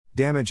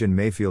Damage in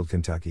Mayfield,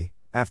 Kentucky,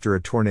 after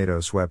a tornado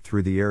swept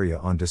through the area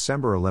on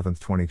December 11,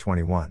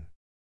 2021.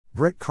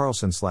 Brett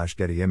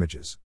Carlson/Getty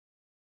Images.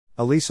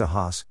 Elisa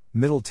Haas,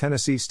 Middle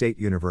Tennessee State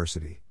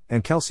University,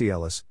 and Kelsey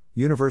Ellis,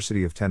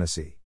 University of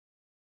Tennessee.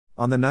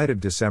 On the night of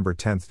December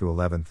 10 to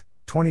 11,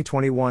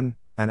 2021,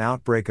 an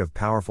outbreak of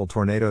powerful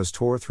tornadoes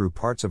tore through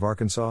parts of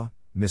Arkansas,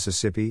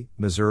 Mississippi,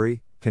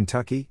 Missouri,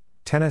 Kentucky,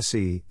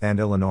 Tennessee, and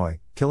Illinois,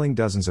 killing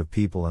dozens of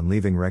people and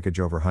leaving wreckage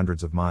over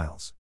hundreds of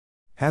miles.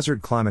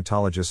 Hazard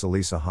climatologists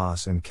Elisa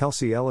Haas and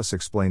Kelsey Ellis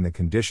explain the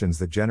conditions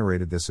that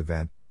generated this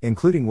event,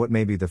 including what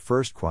may be the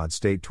first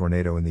quad-state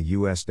tornado in the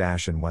U.S.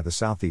 and why the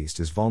Southeast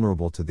is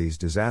vulnerable to these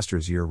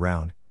disasters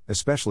year-round,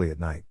 especially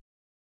at night.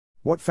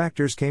 What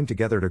factors came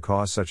together to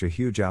cause such a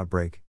huge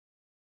outbreak?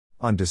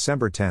 On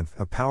December 10,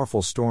 a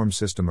powerful storm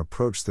system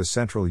approached the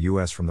central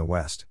U.S. from the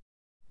west.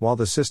 While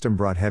the system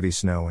brought heavy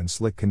snow and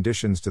slick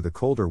conditions to the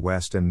colder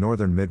west and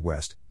northern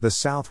Midwest, the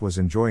south was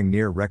enjoying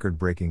near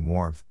record-breaking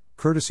warmth,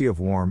 courtesy of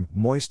warm,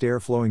 moist air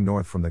flowing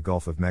north from the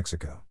Gulf of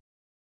Mexico.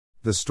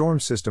 The storm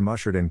system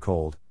ushered in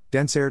cold,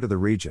 dense air to the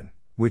region,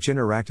 which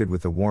interacted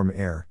with the warm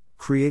air,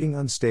 creating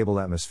unstable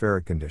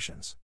atmospheric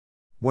conditions.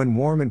 When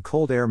warm and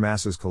cold air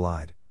masses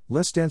collide,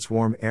 less dense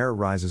warm air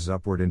rises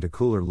upward into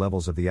cooler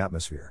levels of the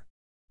atmosphere.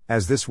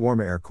 As this warm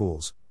air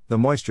cools, the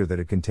moisture that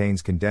it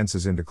contains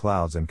condenses into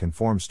clouds and can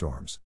form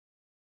storms.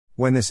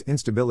 When this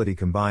instability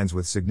combines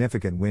with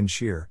significant wind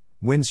shear,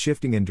 winds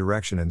shifting in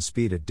direction and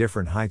speed at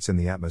different heights in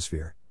the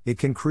atmosphere, it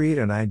can create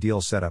an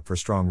ideal setup for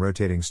strong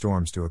rotating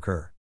storms to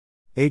occur.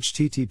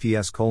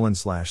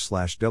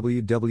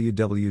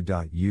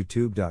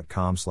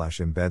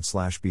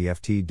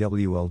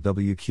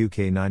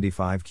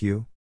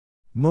 https://www.youtube.com/embed/bftwlwqk95q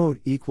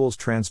Mode equals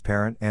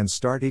transparent and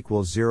start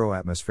equals 0.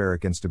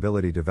 Atmospheric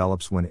instability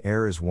develops when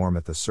air is warm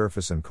at the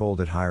surface and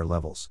cold at higher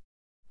levels.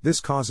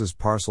 This causes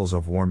parcels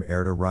of warm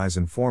air to rise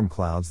and form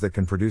clouds that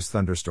can produce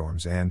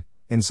thunderstorms and,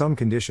 in some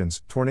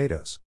conditions,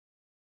 tornadoes.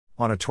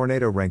 On a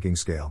tornado ranking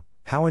scale,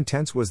 how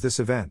intense was this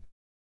event?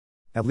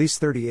 At least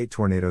 38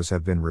 tornadoes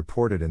have been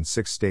reported in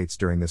 6 states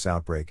during this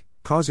outbreak,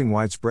 causing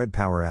widespread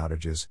power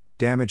outages,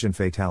 damage and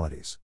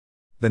fatalities.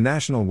 The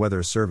National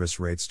Weather Service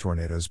rates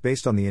tornadoes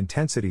based on the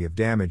intensity of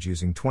damage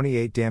using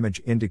 28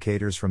 damage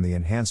indicators from the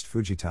Enhanced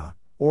Fujita,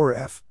 or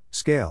F,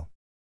 scale.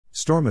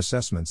 Storm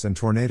assessments and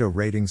tornado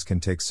ratings can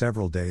take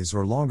several days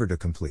or longer to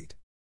complete.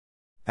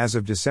 As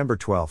of December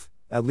 12,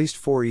 at least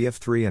 4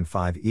 EF3 and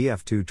 5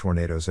 EF2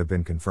 tornadoes have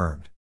been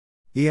confirmed.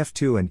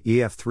 EF2 and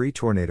EF3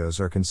 tornadoes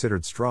are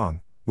considered strong,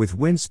 with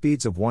wind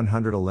speeds of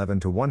 111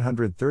 to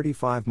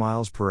 135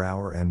 miles per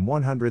hour and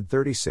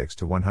 136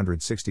 to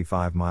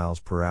 165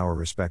 miles per hour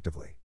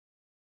respectively.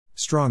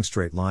 Strong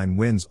straight-line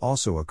winds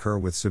also occur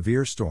with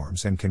severe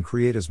storms and can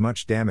create as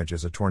much damage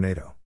as a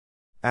tornado.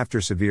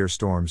 After severe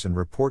storms and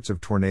reports of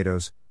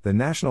tornadoes, the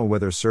National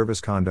Weather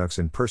Service conducts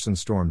in-person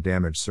storm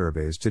damage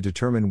surveys to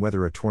determine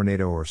whether a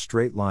tornado or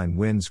straight-line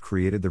winds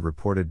created the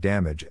reported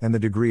damage and the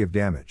degree of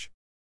damage.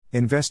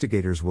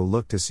 Investigators will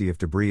look to see if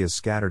debris is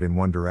scattered in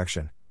one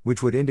direction,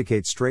 which would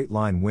indicate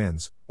straight-line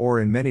winds, or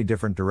in many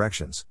different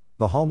directions,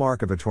 the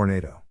hallmark of a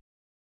tornado.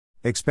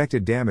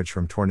 Expected damage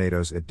from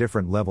tornadoes at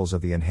different levels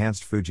of the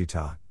Enhanced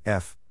Fujita,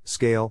 F,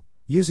 scale,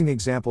 using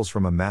examples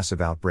from a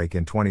massive outbreak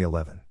in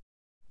 2011.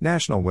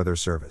 National Weather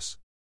Service.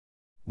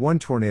 One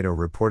tornado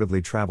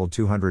reportedly traveled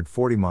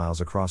 240 miles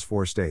across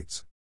 4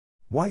 states.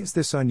 Why is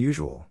this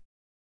unusual?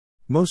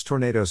 Most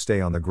tornadoes stay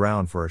on the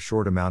ground for a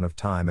short amount of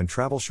time and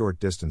travel short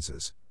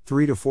distances,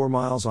 3 to 4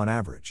 miles on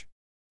average.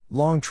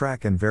 Long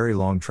track and very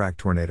long track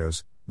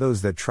tornadoes,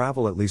 those that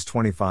travel at least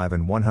 25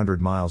 and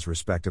 100 miles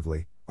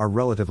respectively, are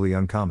relatively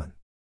uncommon.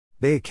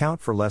 They account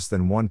for less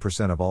than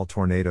 1% of all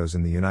tornadoes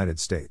in the United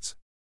States.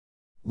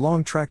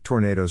 Long track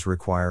tornadoes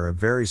require a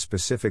very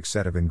specific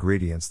set of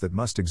ingredients that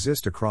must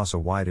exist across a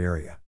wide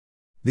area.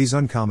 These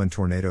uncommon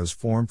tornadoes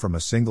form from a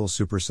single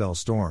supercell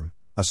storm,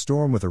 a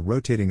storm with a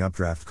rotating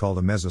updraft called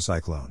a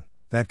mesocyclone,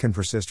 that can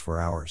persist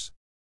for hours.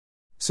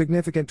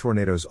 Significant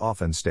tornadoes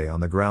often stay on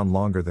the ground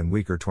longer than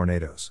weaker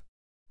tornadoes.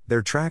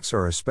 Their tracks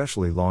are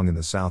especially long in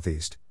the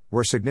southeast,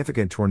 where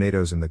significant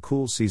tornadoes in the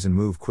cool season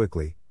move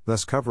quickly,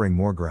 thus covering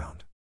more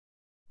ground.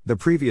 The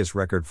previous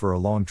record for a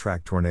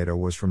long-track tornado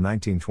was from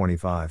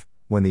 1925,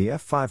 when the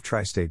F5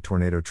 tri-state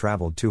tornado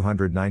traveled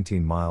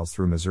 219 miles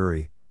through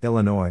Missouri,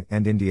 Illinois,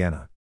 and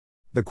Indiana.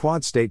 The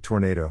quad-state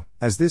tornado,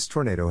 as this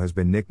tornado has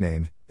been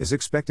nicknamed, is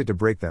expected to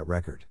break that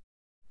record.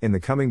 In the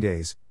coming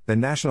days, the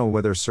National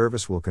Weather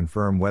Service will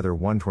confirm whether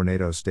one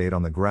tornado stayed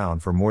on the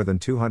ground for more than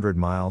 200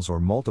 miles or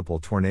multiple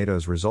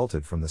tornadoes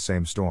resulted from the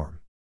same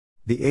storm.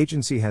 The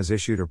agency has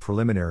issued a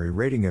preliminary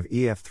rating of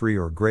EF3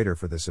 or greater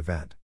for this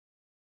event.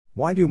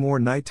 Why do more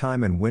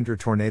nighttime and winter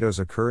tornadoes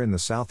occur in the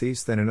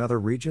southeast than in other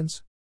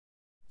regions?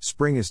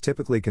 Spring is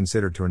typically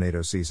considered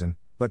tornado season,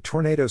 but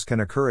tornadoes can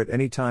occur at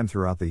any time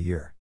throughout the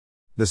year.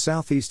 The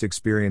southeast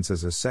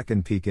experiences a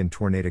second peak in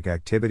tornadic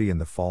activity in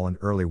the fall and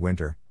early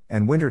winter,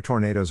 and winter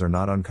tornadoes are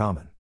not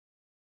uncommon.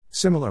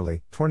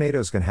 Similarly,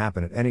 tornadoes can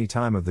happen at any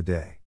time of the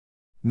day.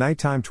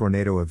 Nighttime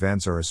tornado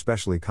events are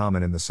especially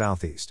common in the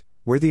southeast,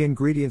 where the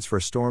ingredients for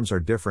storms are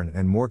different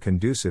and more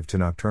conducive to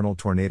nocturnal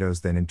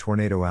tornadoes than in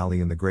Tornado Alley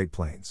in the Great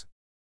Plains.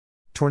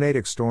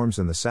 Tornadic storms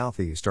in the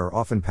southeast are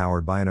often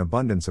powered by an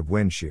abundance of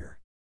wind shear.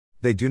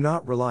 They do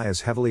not rely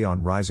as heavily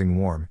on rising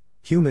warm,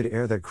 humid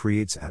air that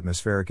creates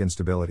atmospheric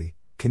instability,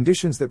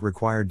 conditions that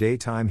require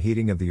daytime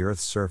heating of the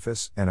Earth's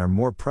surface and are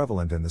more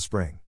prevalent in the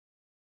spring.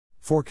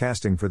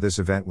 Forecasting for this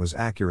event was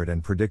accurate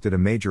and predicted a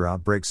major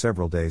outbreak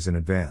several days in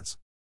advance.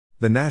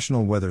 The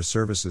National Weather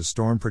Service's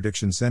Storm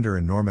Prediction Center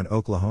in Norman,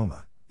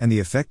 Oklahoma, and the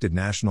affected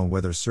National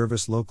Weather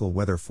Service local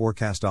weather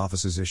forecast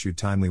offices issued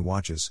timely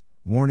watches,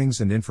 warnings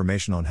and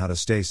information on how to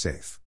stay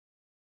safe.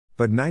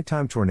 But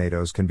nighttime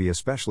tornadoes can be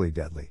especially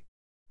deadly.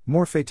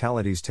 More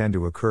fatalities tend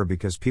to occur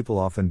because people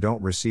often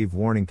don't receive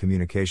warning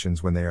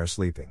communications when they are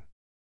sleeping.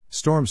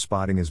 Storm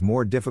spotting is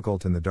more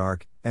difficult in the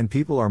dark, and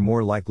people are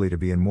more likely to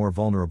be in more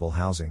vulnerable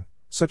housing,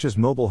 such as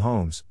mobile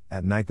homes,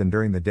 at night than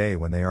during the day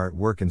when they are at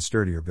work in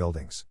sturdier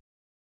buildings.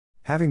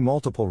 Having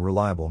multiple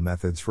reliable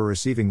methods for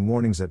receiving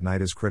warnings at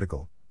night is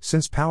critical,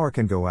 since power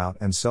can go out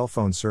and cell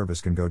phone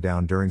service can go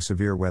down during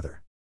severe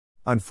weather.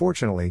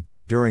 Unfortunately,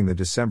 during the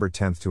December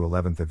 10th to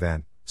 11th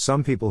event,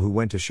 some people who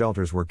went to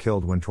shelters were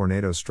killed when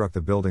tornadoes struck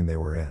the building they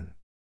were in.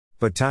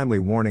 But timely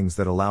warnings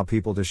that allow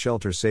people to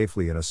shelter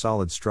safely in a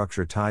solid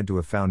structure tied to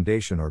a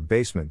foundation or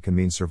basement can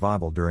mean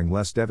survival during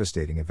less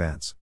devastating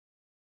events.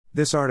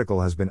 This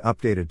article has been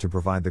updated to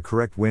provide the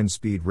correct wind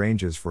speed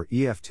ranges for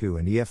EF2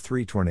 and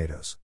EF3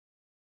 tornadoes.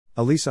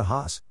 Elisa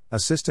Haas,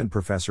 Assistant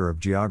Professor of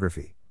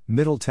Geography,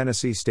 Middle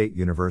Tennessee State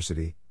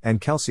University,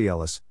 and Kelsey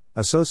Ellis,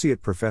 Associate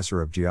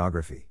Professor of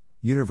Geography,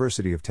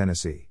 University of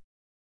Tennessee.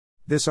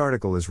 This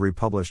article is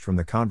republished from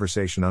The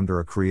Conversation under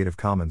a Creative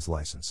Commons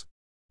license.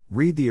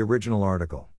 Read the original article.